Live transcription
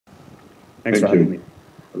Thanks for having me.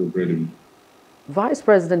 Have a great evening. Vice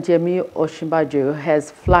President Yemi Osinbajo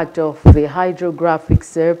has flagged off the hydrographic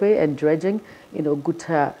survey and dredging in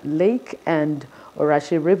Oguta Lake and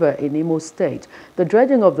Orashi River in Imo State. The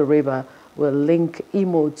dredging of the river will link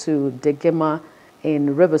Imo to Degema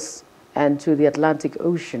in rivers and to the Atlantic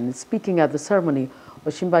Ocean. Speaking at the ceremony,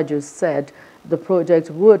 Osinbajo said the project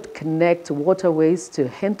would connect waterways to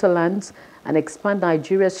hinterlands and expand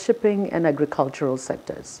Nigeria's shipping and agricultural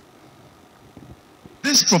sectors.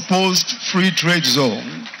 This proposed free trade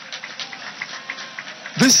zone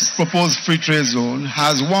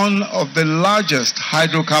has one of the largest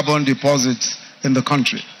hydrocarbon deposits in the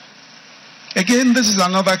country. Again, this is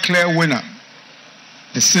another clear winner.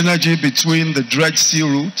 The synergy between the dredge sea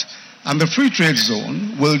route and the free trade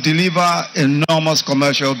zone will deliver enormous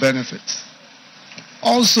commercial benefits.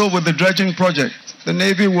 Also, with the dredging project, the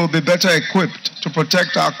Navy will be better equipped to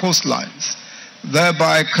protect our coastlines,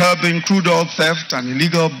 thereby curbing crude oil theft and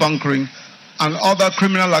illegal bunkering and other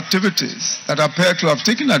criminal activities that appear to have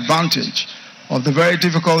taken advantage of the very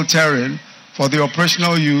difficult terrain for the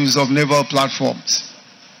operational use of naval platforms.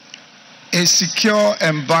 A secure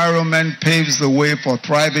environment paves the way for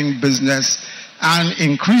thriving business and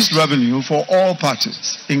increased revenue for all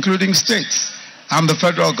parties, including states and the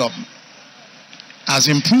federal government. As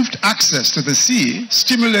improved access to the sea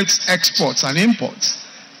stimulates exports and imports,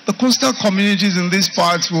 the coastal communities in these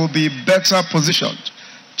parts will be better positioned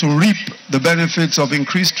to reap the benefits of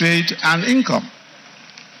increased trade and income.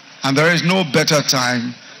 And there is no better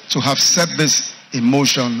time to have set this in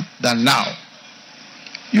motion than now.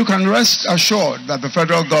 You can rest assured that the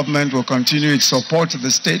federal government will continue its support to the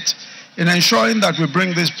state in ensuring that we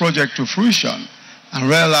bring this project to fruition and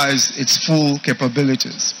realize its full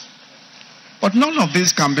capabilities. But none of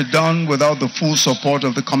this can be done without the full support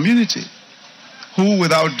of the community, who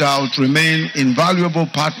without doubt remain invaluable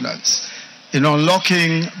partners in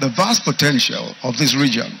unlocking the vast potential of this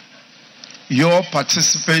region. Your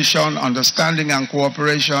participation, understanding, and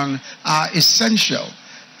cooperation are essential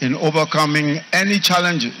in overcoming any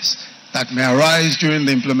challenges that may arise during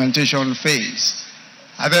the implementation phase.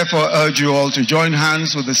 I therefore urge you all to join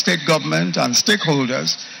hands with the state government and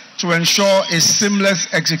stakeholders to ensure a seamless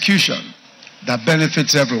execution that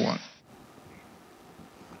benefits everyone.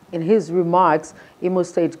 In his remarks, Imo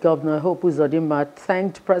State Governor Hope Uzodinma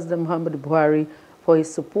thanked President Muhammadu Buhari for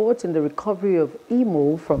his support in the recovery of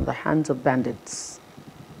Imo from the hands of bandits.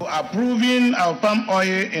 Approving our palm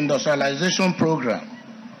oil industrialization program,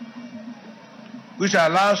 which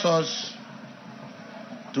allows us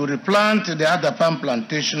to replant the other palm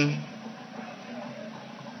plantation,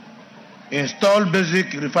 install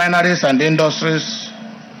basic refineries and industries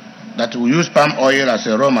that will use palm oil as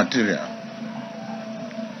a raw material.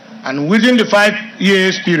 And within the 5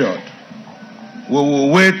 years period, we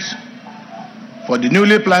will wait for the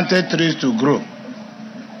newly planted trees to grow.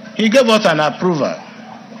 He gave us an approval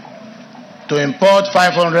to import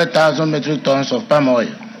 500,000 metric tons of palm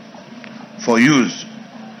oil for use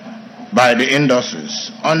by the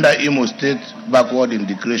industries under Imo State Backward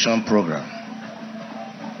Integration Program.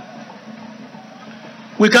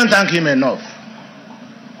 We can't thank him enough.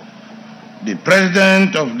 The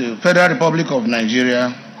President of the Federal Republic of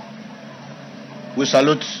Nigeria, we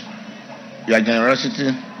salute your generosity,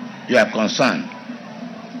 your concern.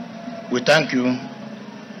 We thank you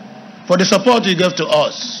for the support you gave to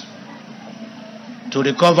us to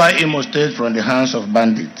recover Imo State from the hands of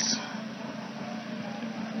bandits.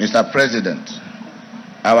 Mr. President,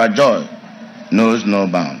 our joy knows no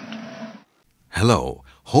bound. Hello,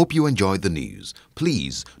 hope you enjoyed the news.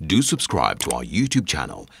 Please do subscribe to our YouTube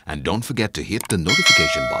channel and don't forget to hit the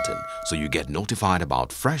notification button so you get notified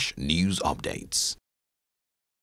about fresh news updates.